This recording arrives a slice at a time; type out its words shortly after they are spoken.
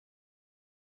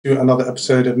To another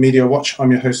episode of Media Watch.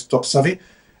 I'm your host, Dr. Savi,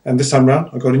 and this time round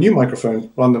I've got a new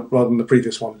microphone rather than the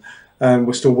previous one, and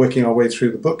we're still working our way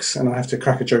through the books, and I have to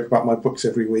crack a joke about my books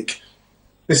every week.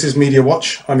 This is Media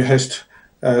Watch. I'm your host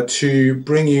to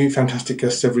bring you fantastic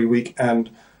guests every week and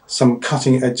some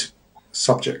cutting-edge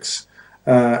subjects.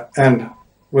 And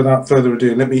without further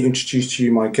ado, let me introduce to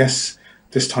you my guests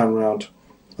this time round.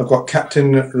 I've got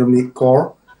Captain Ramneek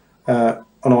Kaur, an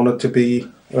honour to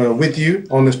be with you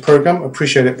on this program.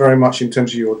 Appreciate it very much in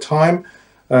terms of your time.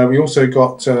 We also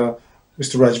got Mr.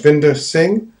 Rajvinder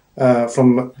Singh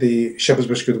from the Shepherd's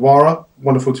Bush Gurdwara.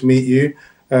 Wonderful to meet you.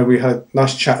 We had a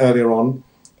nice chat earlier on.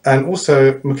 And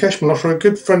also Mukesh Malhotra, a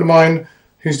good friend of mine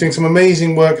who's doing some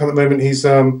amazing work at the moment. He's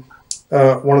one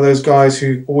of those guys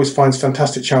who always finds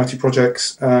fantastic charity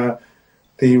projects. The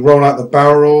Roll Out the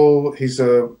Barrel, he's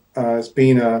has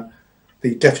been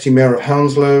the Deputy Mayor of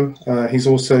Hounslow. He's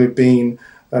also been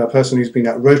a person who's been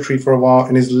at Rotary for a while,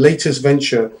 and his latest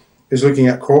venture is looking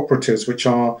at cooperatives, which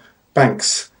are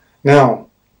banks. Now,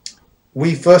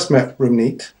 we first met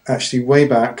Ramneek actually way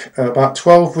back about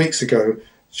 12 weeks ago,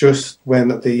 just when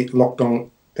the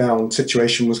lockdown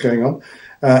situation was going on,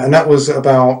 and that was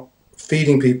about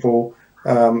feeding people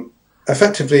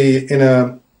effectively in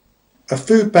a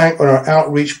food bank or an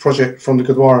outreach project from the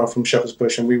Gurdwara from Shepherd's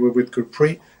Bush, and we were with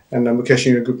Gurpreet and Mukesh,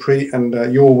 you know, Gurpreet,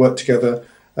 and you all worked together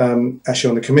actually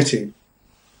on the committee.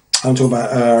 I'm talking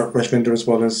about Rajvinder as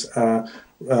well as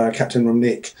Captain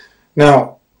Ramneek.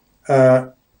 Now,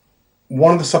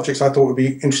 one of the subjects I thought would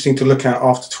be interesting to look at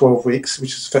after 12 weeks,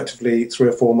 which is effectively 3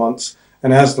 or 4 months,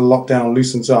 and as the lockdown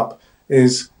loosens up,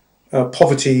 is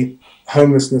poverty,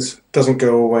 homelessness doesn't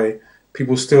go away.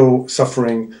 People still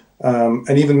suffering,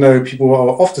 and even though people are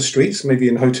off the streets, maybe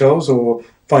in hotels or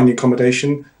finding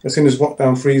accommodation, as soon as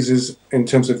lockdown freezes in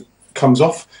terms of comes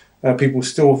off, people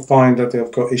still find that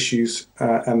they've got issues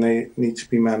and they need to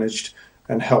be managed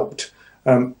and helped.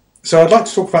 So I'd like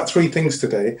to talk about 3 things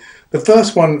today. The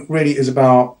first one really is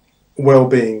about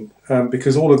well-being,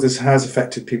 because all of this has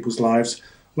affected people's lives.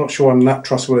 I'm not sure I'm that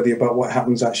trustworthy about what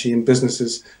happens actually in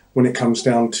businesses when it comes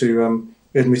down to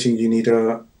admitting you need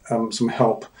some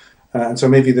help. And so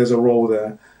maybe there's a role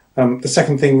there. The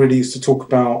second thing really is to talk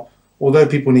about, although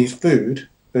people need food,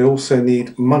 they also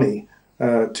need money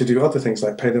to do other things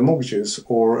like pay their mortgages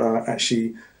or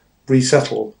actually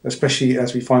resettle, especially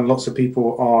as we find lots of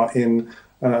people are in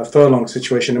a furlong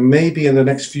situation. And maybe in the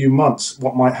next few months,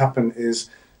 what might happen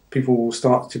is people will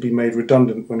start to be made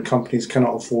redundant when companies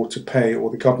cannot afford to pay,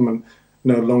 or the government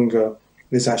no longer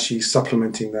is actually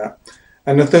supplementing that.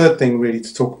 And the third thing really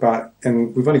to talk about,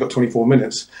 and we've only got 24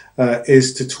 minutes,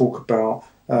 is to talk about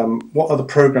what other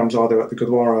programs are there at the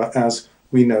Gurdwara, as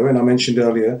we know, and I mentioned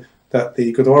earlier, that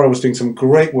the Gurdwara was doing some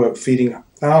great work feeding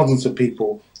thousands of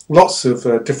people. Lots of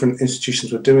different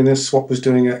institutions were doing this. SWAP was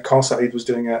doing it, Khalsa Aid was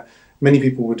doing it, many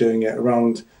people were doing it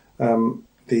around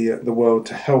the world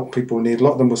to help people in need. A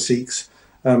lot of them were Sikhs,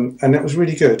 and it was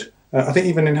really good. I think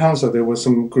even in Hounslow there were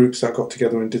some groups that got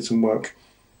together and did some work.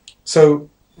 So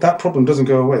that problem doesn't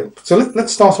go away. So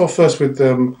let's start off first with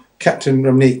Captain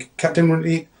Ramneek. Captain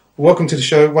Ramneek, welcome to the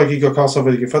show. Wagiga Khalsa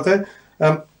Wagiga Fateh.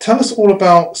 Tell us all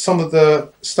about some of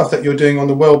the stuff that you're doing on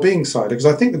the well-being side, because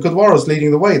I think the Gurdwara is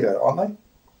leading the way there, aren't they?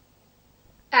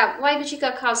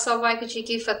 Wagiga Khalsa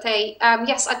Wagiga Fateh.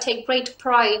 Yes, I take great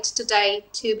pride today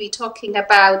to be talking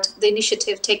about the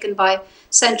initiative taken by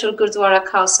Central Gurdwara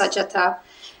Khalsa Jatha.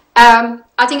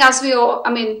 I think as we all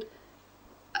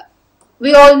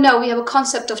know, we have a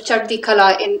concept of Chardi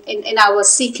Kala in our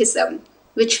Sikhism,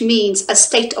 which means a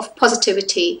state of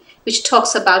positivity, which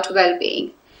talks about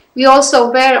well-being. We are also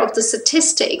aware of the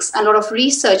statistics and a lot of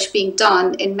research being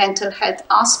done in mental health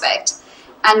aspect.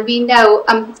 And we know,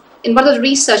 in one of the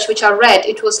research which I read,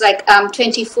 it was like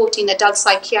 2014 Adult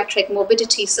Psychiatric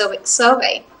Morbidity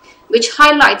Survey, which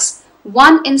highlights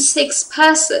 1 in 6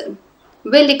 person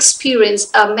will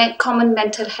experience common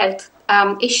mental health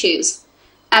issues.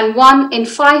 And 1 in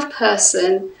 5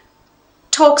 person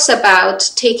talks about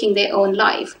taking their own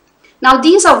life. Now,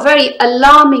 these are very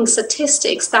alarming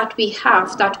statistics that we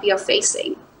are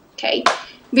facing. Okay,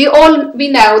 we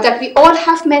know that we all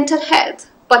have mental health,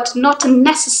 but not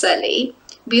necessarily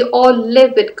we all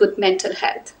live with good mental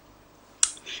health.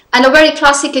 And a very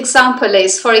classic example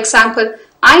is, for example,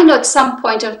 I know at some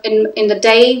point in the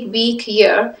day, week,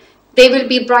 year, there will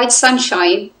be bright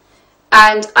sunshine,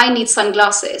 and I need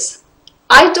sunglasses.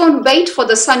 I don't wait for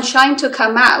the sunshine to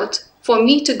come out for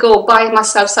me to go buy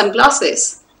myself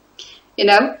sunglasses. You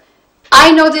know,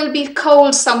 I know there'll be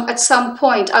cold at some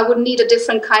point. I would need a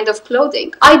different kind of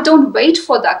clothing. I don't wait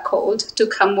for that cold to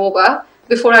come over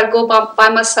before I go buy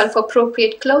myself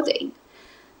appropriate clothing.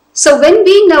 So when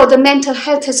we know the mental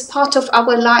health is part of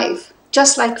our life,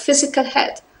 just like physical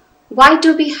health, why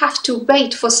do we have to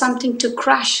wait for something to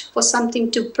crash, for something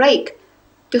to break,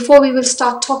 before we will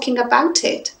start talking about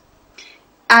it?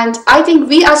 And I think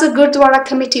we as a Gurdwara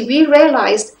committee, we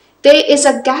realized there is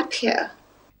a gap here.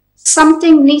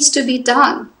 Something needs to be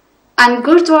done. And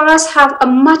Gurdwaras have a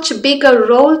much bigger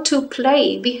role to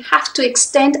play. We have to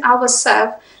extend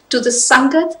ourselves to the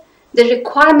Sangat, the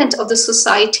requirement of the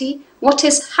society, what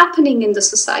is happening in the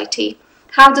society,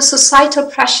 how the societal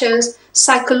pressures,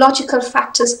 psychological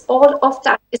factors, all of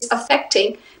that is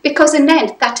affecting, because in the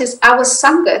end, that is our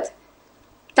Sangat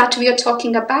that we are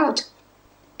talking about.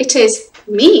 It is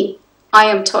me I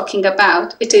am talking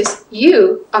about. It is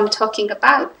you I'm talking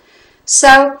about.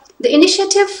 So the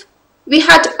initiative, we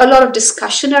had a lot of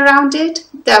discussion around it.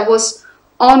 There was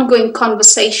ongoing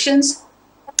conversations.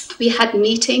 We had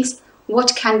meetings.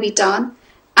 What can be done?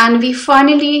 And we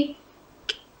finally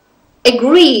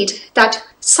agreed that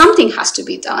something has to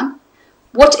be done.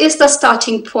 What is the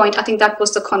starting point? I think that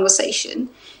was the conversation.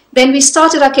 Then we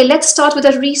started, okay, let's start with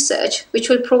a research which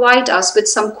will provide us with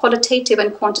some qualitative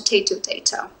and quantitative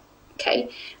data. Okay,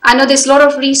 I know there's a lot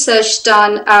of research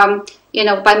done,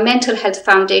 by Mental Health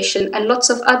Foundation and lots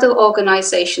of other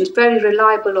organizations, very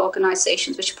reliable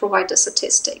organizations which provide the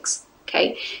statistics.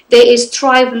 Okay, there is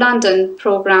Thrive London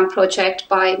project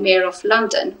by Mayor of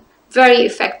London, very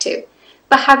effective.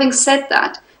 But having said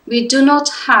that, we do not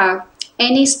have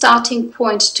any starting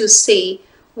point to see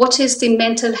what is the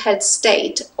mental health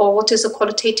state or what is the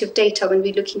qualitative data when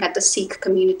we're looking at the Sikh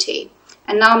community.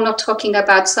 And now I'm not talking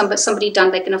about somebody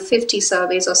done 50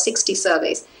 surveys or 60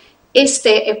 surveys. Is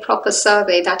there a proper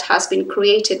survey that has been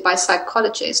created by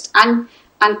psychologists and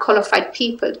qualified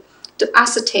people to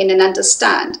ascertain and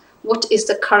understand what is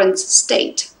the current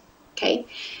state? Okay.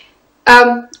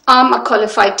 I'm a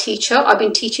qualified teacher. I've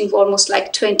been teaching for almost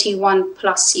 21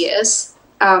 plus years.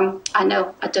 I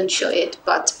know I don't show it,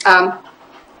 but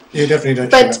you definitely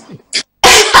don't show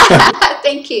it.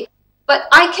 Thank you. But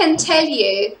I can tell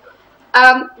you,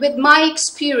 with my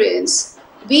experience,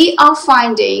 we are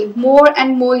finding more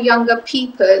and more younger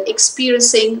people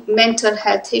experiencing mental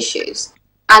health issues.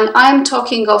 And I'm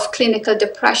talking of clinical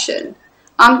depression.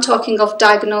 I'm talking of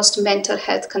diagnosed mental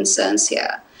health concerns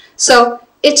here. So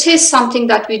it is something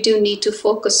that we do need to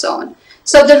focus on.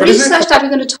 So the research that we're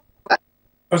going to talk about.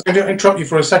 I was going to interrupt you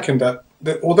for a second. That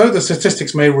although the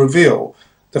statistics may reveal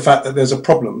the fact that there's a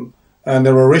problem and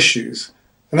there are issues,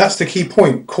 and that's the key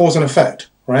point, cause and effect,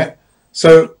 right?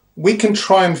 So we can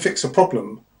try and fix a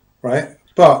problem, right?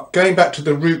 But going back to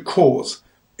the root cause,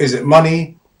 is it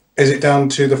money? Is it down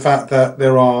to the fact that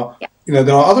there are,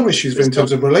 there are other issues in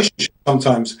terms of relationships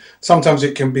sometimes? Sometimes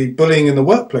it can be bullying in the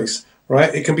workplace,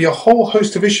 right? It can be a whole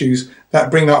host of issues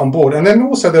that bring that on board. And then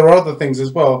also there are other things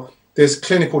as well. There's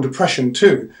clinical depression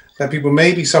too, that people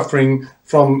may be suffering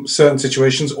from certain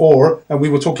situations, or, and we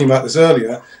were talking about this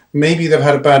earlier, maybe they've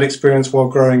had a bad experience while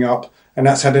growing up, and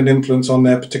that's had an influence on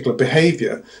their particular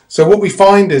behavior. So what we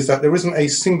find is that there isn't a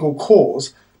single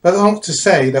cause, but that's not to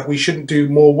say that we shouldn't do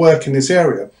more work in this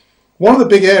area. One of the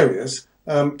big areas,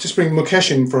 just bring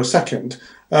Mukesh in for a second,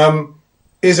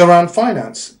 is around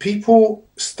finance. People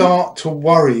start to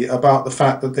worry about the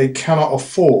fact that they cannot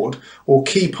afford or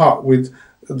keep up with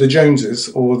the Joneses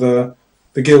or the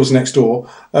Gills next door.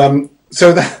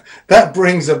 So that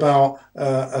brings about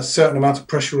a certain amount of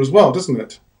pressure as well, doesn't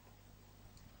it?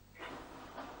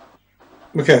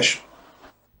 Mukesh.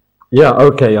 Yeah,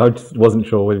 okay. I just wasn't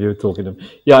sure whether you were talking to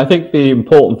me. Yeah, I think the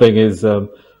important thing is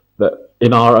that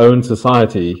in our own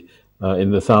society, in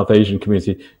the South Asian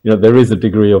community, there is a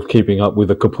degree of keeping up with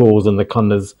the Kapoors and the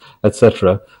Khannas,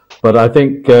 etc. But I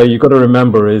think you've got to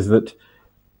remember is that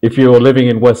if you're living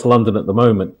in West London at the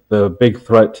moment, the big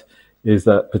threat is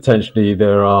that potentially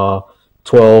there are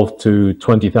 12 to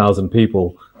 20,000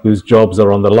 people whose jobs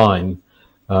are on the line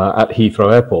at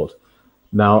Heathrow Airport.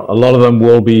 Now, a lot of them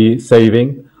will be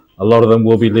saving, a lot of them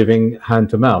will be living hand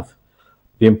to mouth.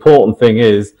 The important thing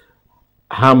is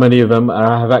how many of them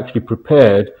have actually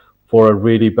prepared for a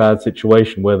really bad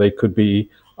situation where they could be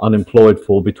unemployed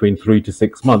for between 3 to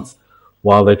 6 months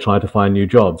while they try to find new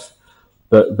jobs.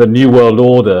 The new world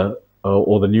order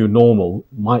or the new normal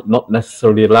might not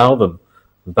necessarily allow them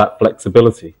that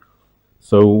flexibility.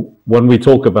 So when we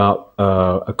talk about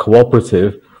a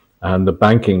cooperative and the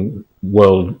banking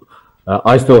world,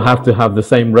 I still have to have the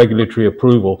same regulatory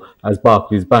approval as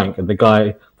Barclays Bank, and the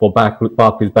guy for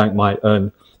Barclays Bank might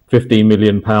earn £15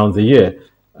 million a year.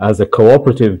 As a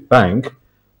cooperative bank,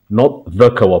 not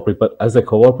the cooperative, but as a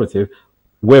cooperative,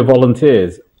 we're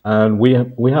volunteers, and we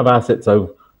have assets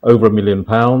of over £1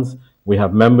 million. We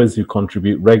have members who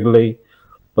contribute regularly,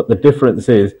 but the difference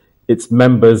is it's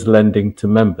members lending to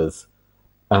members.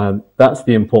 And that's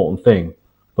the important thing.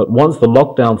 But once the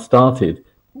lockdown started,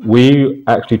 we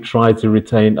actually tried to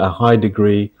retain a high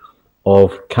degree of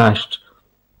cash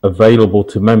available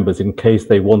to members in case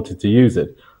they wanted to use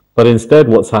it. But instead,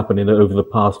 what's happening over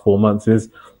the past 4 months is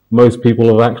most people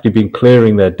have actually been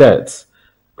clearing their debts,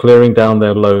 clearing down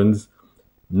their loans.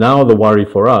 Now the worry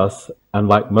for us, and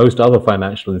like most other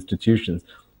financial institutions,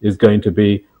 is going to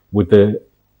be with the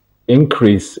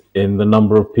increase in the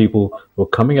number of people who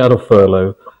are coming out of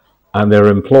furlough and their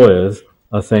employers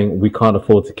are saying, we can't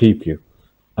afford to keep you,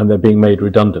 and they're being made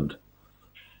redundant.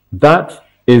 That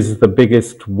is the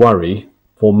biggest worry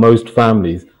for most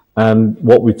families. And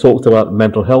what we talked about,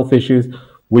 mental health issues,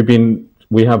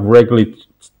 we have regularly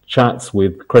chats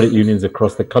with credit unions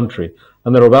across the country,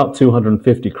 and there are about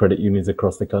 250 credit unions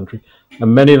across the country,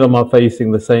 and many of them are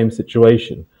facing the same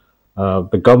situation.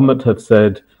 The government have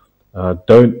said,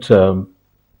 don't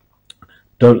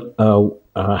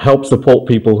help support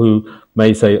people who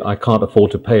may say, I can't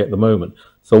afford to pay at the moment.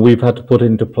 So we've had to put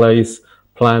into place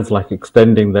plans like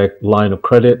extending their line of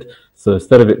credit. So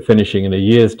instead of it finishing in a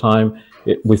year's time,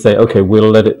 we say, okay, we'll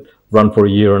let it run for a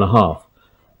year and a half.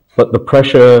 But the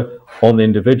pressure on the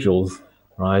individuals,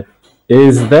 right,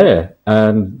 is there.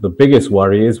 And the biggest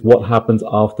worry is what happens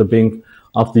after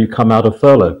you come out of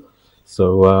furlough.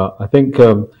 So I think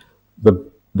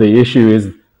the issue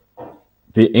is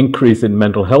the increase in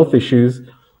mental health issues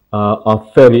are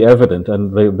fairly evident,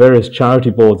 and the various charity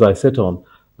boards I sit on,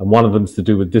 and one of them is to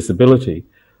do with disability,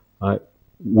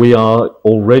 we are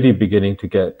already beginning to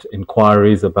get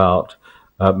inquiries about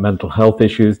mental health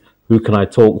issues. Who can I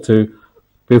talk to?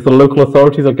 Because the local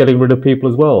authorities are getting rid of people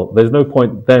as well. There's no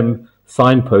point them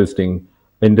signposting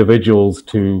individuals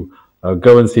to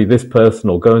go and see this person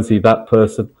or go and see that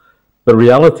person. The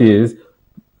reality is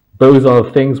those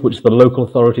are things which the local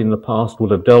authority in the past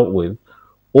would have dealt with,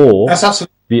 or that's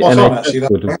absolutely the NHS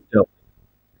would have dealt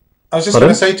with. I was just going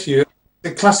to say to you,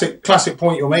 the classic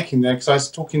point you're making there, because I was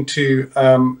talking to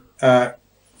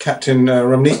Captain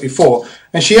Ramneek before,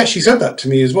 and she actually said that to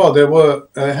me as well.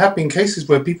 There have been cases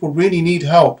where people really need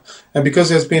help, and because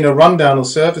there's been a rundown of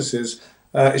services,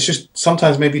 it's just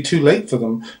sometimes maybe too late for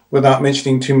them, without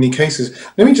mentioning too many cases.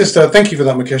 Let me just thank you for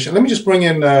that, Mukesh. Let me just bring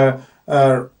in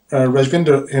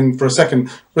Rajvinder in for a second.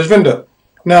 Rajvinder,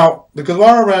 now the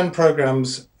Gurdwara ran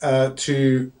programs and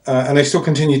they still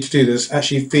continue to do this,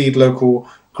 actually feed local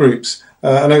groups.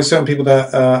 I know certain people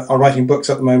that are writing books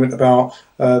at the moment about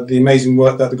the amazing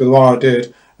work that the Gurdwara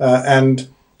did, and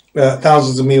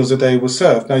thousands of meals a day were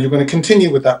served. Now you're going to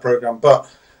continue with that program, but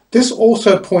this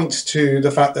also points to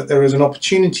the fact that there is an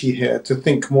opportunity here to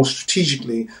think more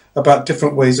strategically about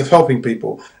different ways of helping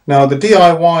people. Now, the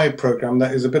DIY program,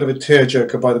 that is a bit of a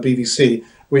tearjerker by the BBC,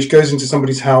 which goes into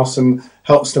somebody's house and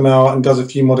helps them out and does a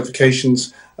few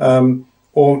modifications,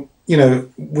 or, you know,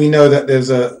 we know that there's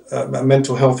a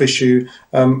mental health issue.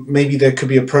 Maybe there could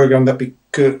be a program that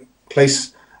could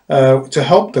place to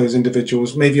help those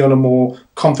individuals, maybe on a more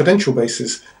confidential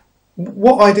basis.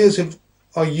 What ideas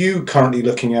are you currently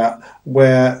looking at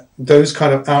where those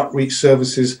kind of outreach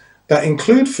services that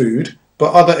include food,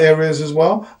 but other areas as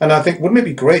well? And I think, wouldn't it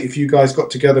be great if you guys got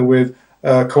together with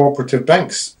cooperative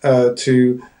banks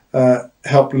to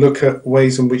help look at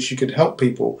ways in which you could help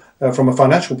people from a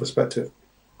financial perspective?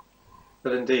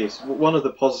 But indeed, one of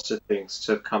the positive things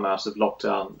to come out of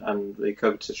lockdown and the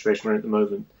COVID situation we're in at the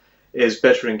moment is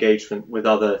better engagement with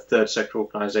other third sector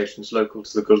organisations local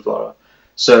to the Gurdwara.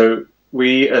 So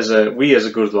we as a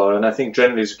Gurdwara, and I think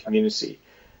generally as a community,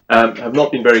 have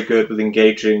not been very good with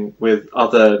engaging with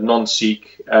other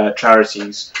non-Sikh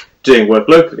charities doing work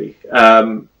locally.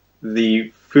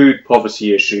 The food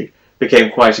poverty issue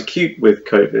became quite acute with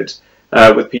COVID,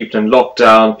 with people in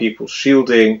lockdown, people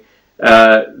shielding.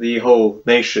 The whole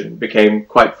nation became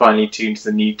quite finely tuned to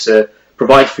the need to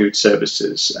provide food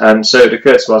services. And so it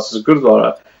occurred to us as a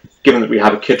Gurdwara, given that we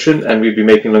have a kitchen and we'd be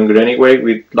making langar anyway,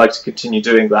 we'd like to continue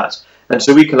doing that. And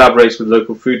so we collaborated with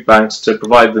local food banks to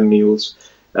provide them meals.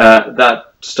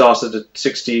 That started at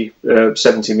 60,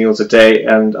 70 meals a day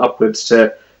and upwards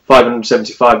to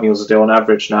 575 meals a day on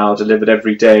average now, delivered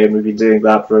every day. And we've been doing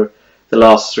that for the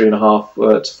last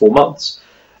 3.5 to 4 months.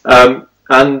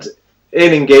 And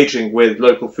in engaging with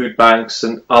local food banks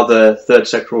and other third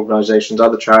sector organisations,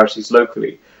 other charities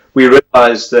locally, we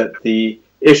realised that the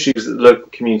issues that the local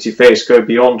community face go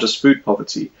beyond just food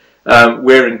poverty.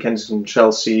 We're in Kensington and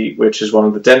Chelsea, which is one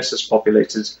of the densest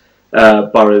populated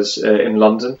boroughs in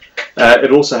London.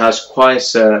 It also has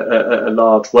quite a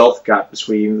large wealth gap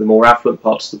between the more affluent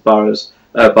parts of the borough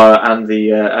and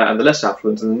the less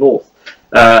affluent in the north.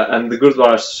 And the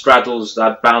Gurdwara straddles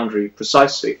that boundary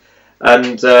precisely.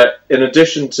 And in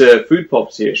addition to food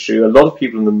poverty issue, a lot of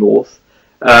people in the north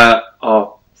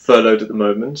are furloughed at the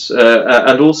moment,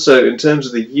 and also in terms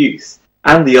of the youth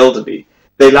and the elderly,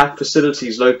 they lack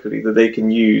facilities locally that they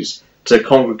can use to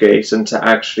congregate and to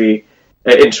actually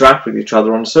interact with each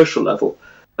other on a social level.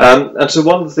 And so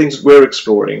one of the things we're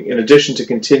exploring, in addition to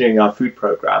continuing our food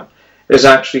program, is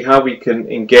actually how we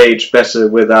can engage better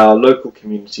with our local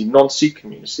community, non-Sikh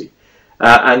community,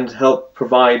 and help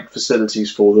provide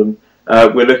facilities for them.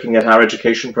 We're looking at our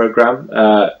education program.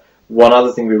 One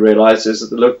other thing we realised is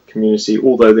that the local community,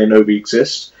 although they know we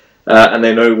exist and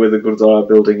they know where the Gurdwara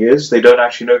building is, they don't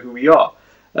actually know who we are.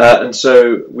 And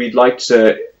so we'd like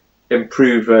to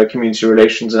improve community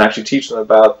relations and actually teach them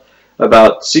about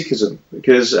Sikhism,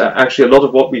 because actually a lot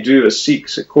of what we do as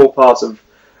Sikhs, a core part of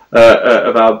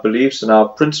our beliefs and our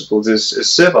principles is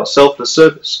seva, selfless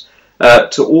service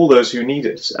to all those who need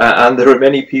it. And there are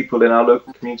many people in our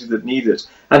local community that need it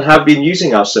and have been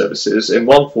using our services in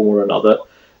one form or another,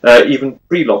 even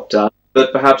pre-lockdown,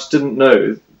 but perhaps didn't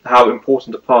know how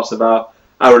important a part of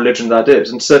our religion that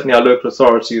is. And certainly our local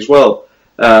authority as well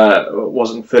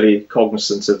wasn't fully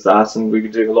cognizant of that, and we've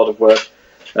been doing a lot of work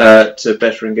to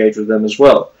better engage with them as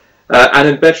well. And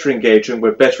in better engaging,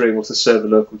 we're better able to serve the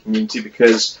local community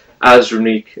because, as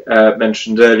Ronique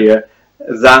mentioned earlier,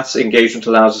 that engagement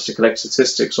allows us to collect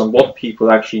statistics on what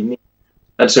people actually need.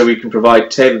 And so we can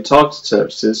provide tailored, targeted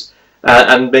services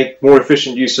and make more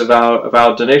efficient use of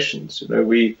our donations. You know,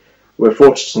 we're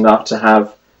fortunate enough to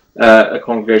have a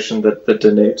congregation that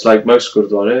donates, like most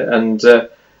Gurdwara, and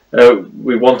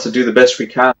we want to do the best we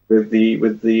can with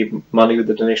the money, with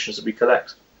the donations that we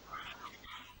collect.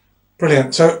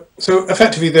 Brilliant. So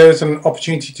effectively, there is an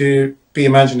opportunity to be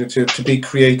imaginative, to be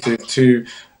creative, to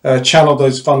channel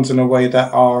those funds in a way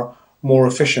that are more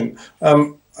efficient.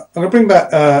 I'm going to bring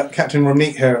back Captain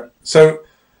Ronique here. So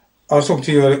I was talking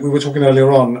to you, we were talking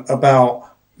earlier on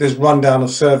about this rundown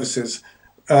of services.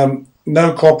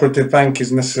 No cooperative bank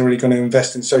is necessarily going to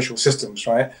invest in social systems,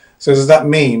 right? So does that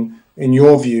mean, in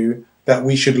your view, that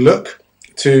we should look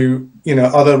to, you know,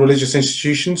 other religious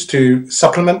institutions to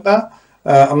supplement that?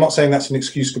 I'm not saying that's an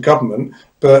excuse for government,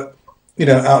 but, you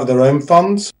know, out of their own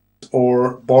funds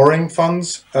or borrowing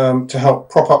funds to help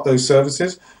prop up those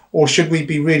services? Or should we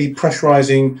be really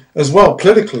pressurizing as well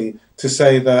politically to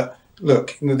say that,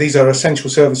 look, you know, these are essential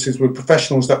services with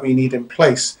professionals that we need in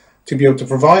place to be able to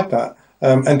provide that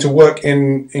and to work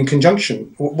in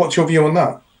conjunction? What's your view on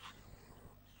that?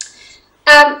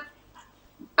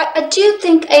 I do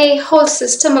think a whole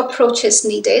system approach is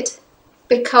needed,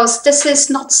 because this is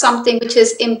not something which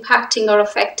is impacting or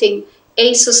affecting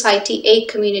a society, a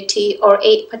community, or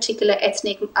a particular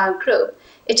ethnic group.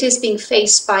 It is being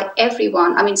faced by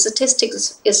everyone. I mean,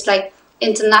 statistics is like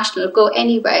international, go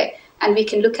anywhere, and we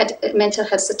can look at mental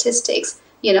health statistics.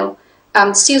 You know,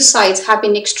 suicides have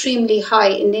been extremely high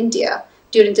in India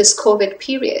during this COVID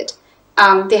period.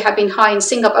 They have been high in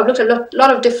Singapore. I've looked at a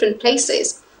lot of different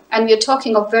places, and we're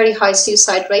talking of very high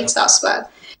suicide rates as well.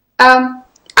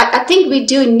 I think we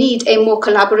do need a more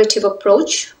collaborative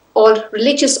approach. All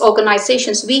religious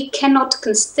organizations, we cannot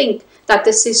think that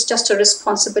this is just a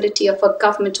responsibility of a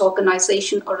government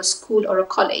organization or a school or a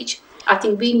college. I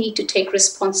think we need to take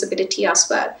responsibility as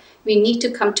well. We need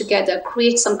to come together,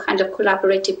 create some kind of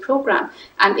collaborative program,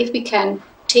 and if we can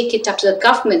take it up to the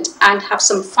government and have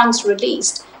some funds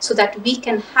released so that we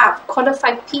can have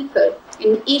qualified people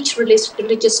in each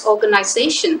religious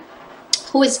organization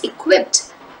who is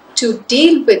equipped to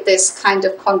deal with this kind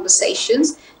of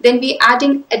conversations, then we're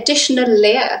adding additional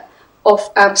layer of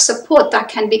support that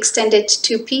can be extended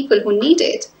to people who need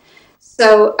it.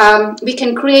 So we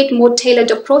can create more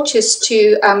tailored approaches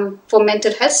to for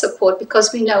mental health support,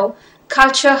 because we know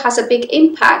culture has a big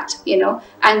impact, you know,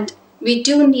 and we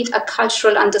do need a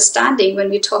cultural understanding when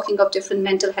we're talking of different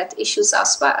mental health issues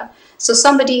as well. So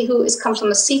somebody who comes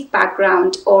from a Sikh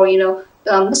background, or, you know,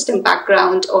 Muslim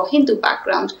background or Hindu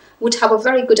background would have a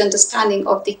very good understanding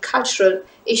of the cultural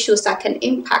issues that can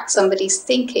impact somebody's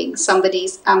thinking,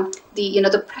 somebody's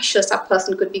the pressures that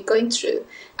person could be going through.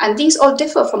 And these all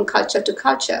differ from culture to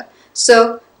culture.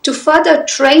 So to further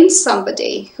train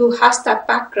somebody who has that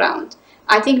background,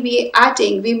 I think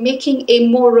we're making a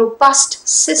more robust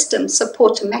system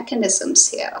support mechanisms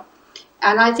here.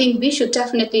 And I think we should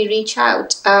definitely reach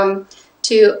out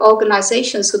to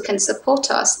organizations who can support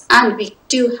us. And we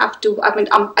do have to,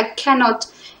 I cannot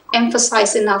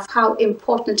emphasize enough how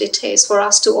important it is for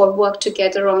us to all work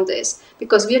together on this,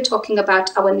 because we are talking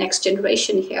about our next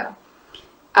generation here.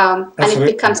 And it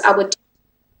becomes our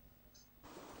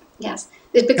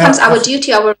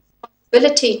duty, our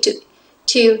responsibility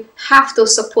to have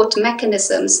those support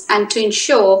mechanisms and to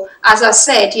ensure, as I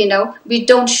said, we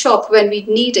don't shop when we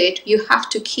need it. You have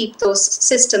to keep those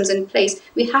systems in place.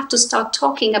 We have to start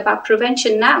talking about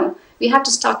prevention now. We have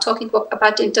to start talking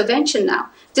about intervention now.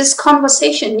 This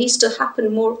conversation needs to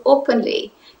happen more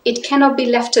openly. It cannot be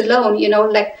left alone,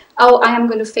 like, oh, I am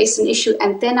going to face an issue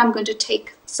and then I'm going to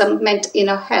take some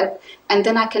help and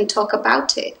then I can talk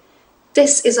about it.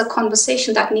 This is a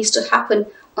conversation that needs to happen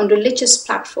on religious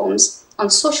platforms, on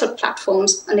social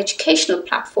platforms, on educational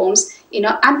platforms,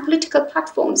 and political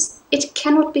platforms. It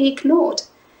cannot be ignored.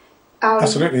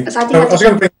 Absolutely. I was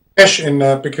going to bring Mukesh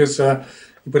in because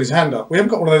he put his hand up. We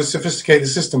haven't got one of those sophisticated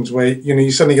systems where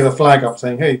you suddenly get a flag up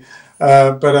saying, "Hey,"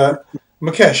 but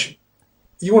Mukesh,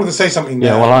 you wanted to say something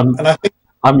there. Yeah, well,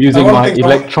 I'm using my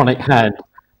electronic hand.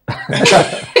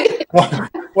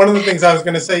 One of the things I was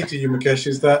going to say to you, Mukesh,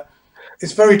 is that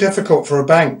it's very difficult for a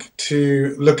bank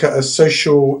to look at a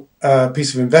social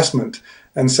piece of investment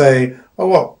and say, oh,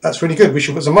 well, that's really good, we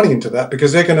should put some money into that,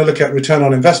 because they're going to look at return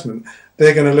on investment.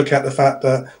 They're going to look at the fact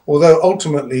that although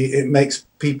ultimately it makes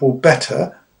people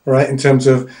better, right, in terms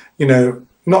of,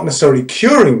 not necessarily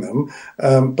curing them,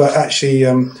 but actually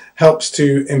helps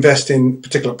to invest in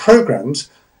particular programs,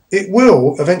 it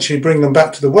will eventually bring them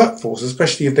back to the workforce,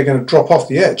 especially if they're going to drop off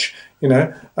the edge.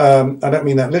 I don't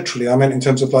mean that literally. I meant in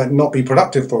terms of like not be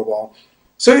productive for a while.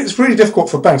 So it's really difficult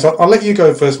for banks. I'll let you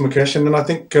go first, Mukesh, and then I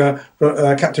think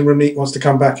Captain Ramneek wants to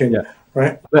come back in. Yeah.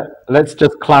 Right. Let's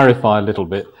just clarify a little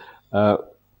bit.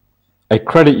 A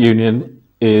credit union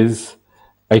is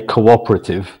a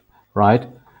cooperative, right?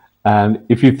 And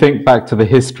if you think back to the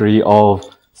history of,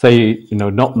 say,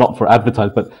 not for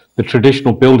advertising, but the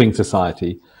traditional building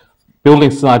society,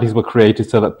 building societies were created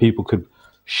so that people could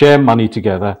share money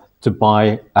together to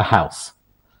buy a house.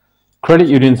 Credit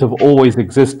unions have always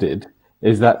existed,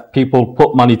 is that people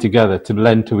put money together to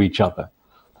lend to each other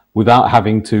without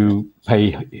having to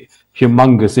pay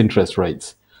humongous interest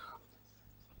rates.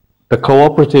 The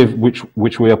cooperative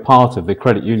which we are part of, the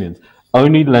credit unions,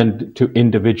 only lend to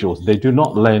individuals. They do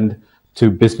not lend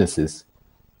to businesses.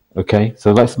 Okay,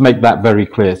 so let's make that very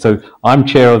clear. So I'm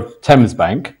chair of Thames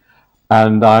Bank,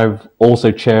 and I'm also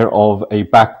chair of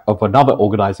another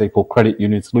organization called Credit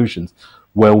Union Solutions,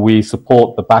 where we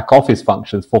support the back office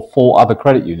functions for 4 other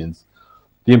credit unions.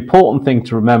 The important thing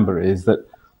to remember is that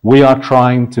we are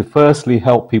trying to firstly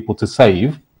help people to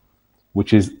save,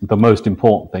 which is the most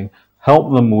important thing,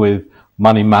 help them with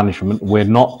money management. We're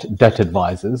not debt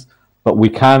advisors, but we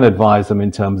can advise them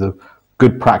in terms of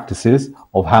good practices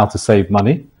of how to save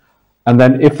money. And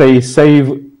then if they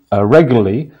save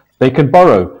regularly, they can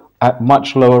borrow at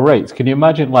much lower rates. Can you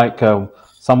imagine, like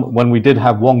when we did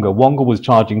have Wonga was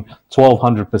charging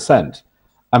 1,200%,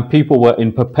 and people were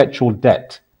in perpetual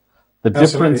debt. The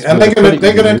difference, and they're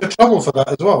going into trouble for that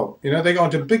as well. They go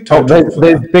into big time. There's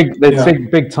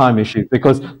big time issues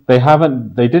because they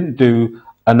didn't do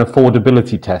an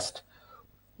affordability test.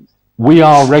 We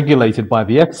are regulated by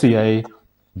the FCA,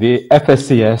 the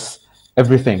FSCS,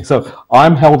 everything. So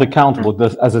I'm held accountable,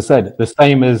 as I said, the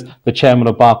same as the chairman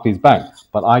of Barclays Bank,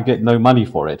 but I get no money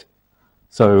for it.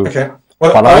 So, okay.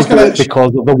 Well, but I do it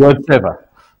because of the word Seva.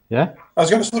 Yeah. I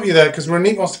was going to stop you there because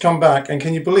Ramneek wants to come back, and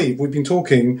can you believe we've been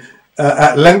talking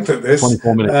at length at this?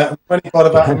 24 minutes. Only got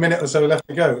about a minute or so left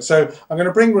to go. So I'm going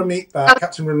to bring Ramneek back,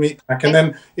 Captain Ramneek back, and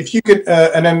then if you could,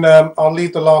 and then I'll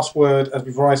leave the last word as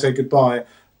before I say goodbye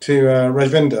to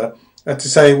Rajvinder to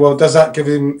say, well, does that give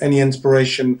him any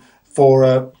inspiration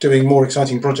for doing more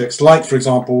exciting projects, like, for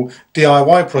example,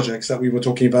 DIY projects that we were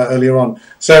talking about earlier on?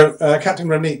 So, Captain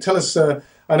Ramneek, tell us,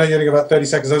 I know you only got about 30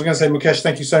 seconds. I was going to say, Mukesh,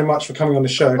 thank you so much for coming on the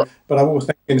show, but I will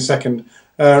thank you in a second.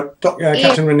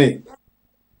 Captain Ramneek.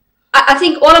 I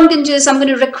think all I'm going to do is I'm going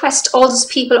to request all those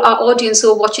people, our audience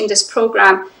who are watching this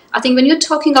program. I think when you're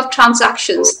talking of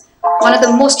transactions, one of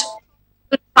the most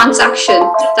good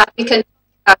transactions that we can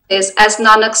do is, as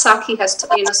Nanak Sakhi has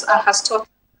taught,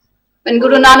 when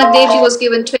Guru Nanak Dev Ji was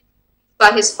given 20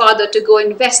 by his father to go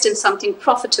invest in something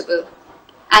profitable,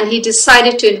 and he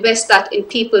decided to invest that in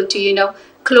people to,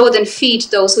 clothe and feed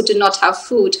those who do not have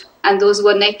food and those who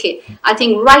are naked. I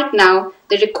think right now,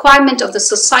 the requirement of the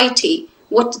society,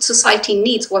 what the society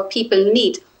needs, what people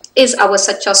need, is our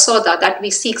Sacha Sauda that we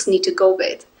Sikhs need to go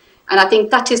with. And I think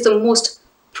that is the most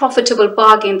profitable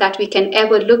bargain that we can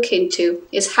ever look into,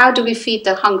 is how do we feed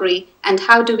the hungry and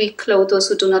how do we clothe those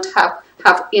who do not have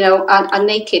are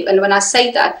naked. And when I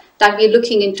say that we're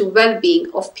looking into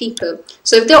well-being of people.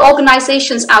 So if there are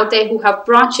organizations out there who have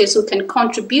branches who can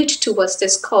contribute towards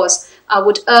this cause, I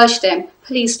would urge them,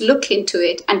 please look into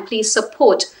it and please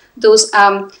support those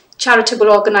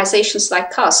charitable organizations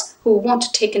like us who want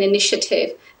to take an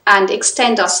initiative and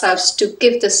extend ourselves to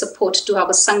give the support to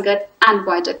our Sangat and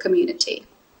wider community.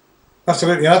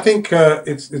 Absolutely. I think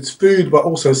it's food, but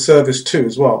also service too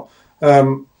as well.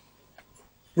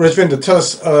 Rajvinder, tell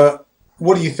us,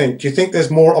 what do you think? Do you think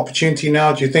there's more opportunity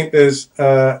now? Do you think there's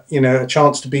a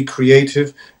chance to be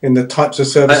creative in the types of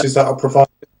services that are provided?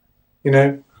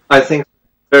 I think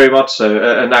very much so.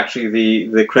 And actually,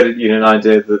 the credit union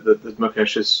idea that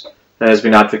Mukesh has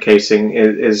been advocating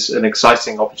is an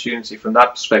exciting opportunity from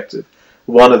that perspective.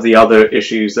 One of the other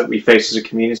issues that we face as a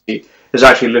community is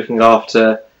actually looking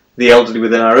after the elderly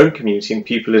within our own community and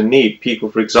people in need. People,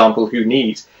 for example, who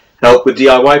need help with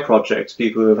DIY projects,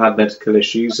 people who have had medical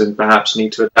issues and perhaps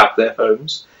need to adapt their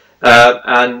homes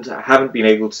and haven't been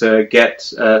able to get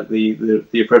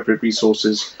the appropriate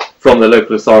resources from the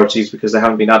local authorities because they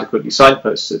haven't been adequately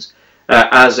signposted.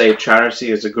 As a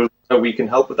charity, as a group, we can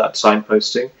help with that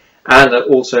signposting and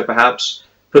also perhaps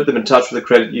put them in touch with the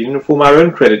credit union and form our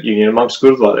own credit union amongst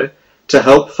Gurdwara to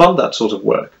help fund that sort of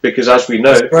work. Because as we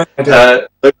know,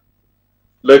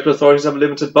 local authorities have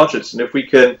limited budgets, and if we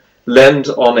can lend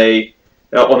on a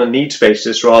needs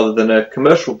basis rather than a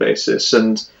commercial basis,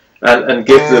 and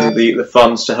give them the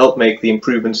funds to help make the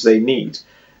improvements they need,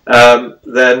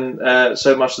 then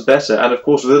so much the better. And of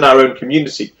course, within our own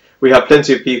community, we have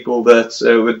plenty of people that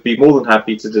would be more than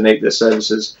happy to donate their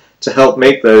services to help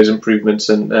make those improvements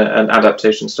and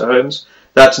adaptations to homes.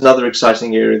 That's another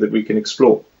exciting area that we can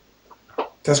explore.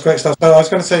 That's great stuff. So I was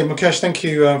going to say, Mukesh, thank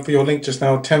you for your link just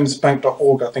now,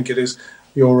 thamesbank.org, I think it is,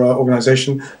 your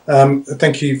organisation.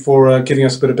 Thank you for giving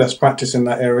us a bit of best practice in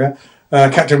that area.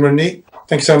 Captain Randeep,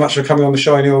 thank you so much for coming on the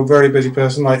show. I know you're a very busy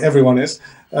person, like everyone is.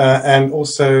 And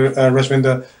also,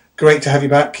 Rajvinder, great to have you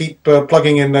back. Keep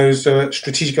plugging in those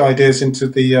strategic ideas into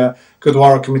the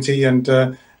Gurdwara Committee,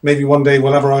 and maybe one day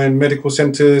we'll have our own medical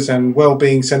centres and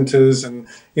wellbeing centres and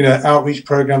outreach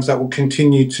programs that will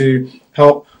continue to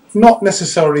help not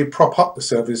necessarily prop up the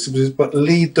services, but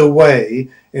lead the way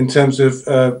in terms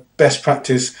of best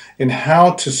practice in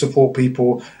how to support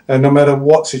people no matter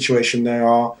what situation they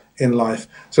are in life.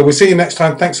 So we'll see you next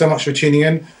time. Thanks so much for tuning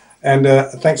in, and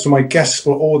thanks to my guests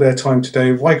for all their time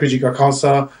today. Waheguru Ji Ka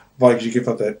Khalsa, Waheguru Ji Ki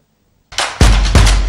Fateh.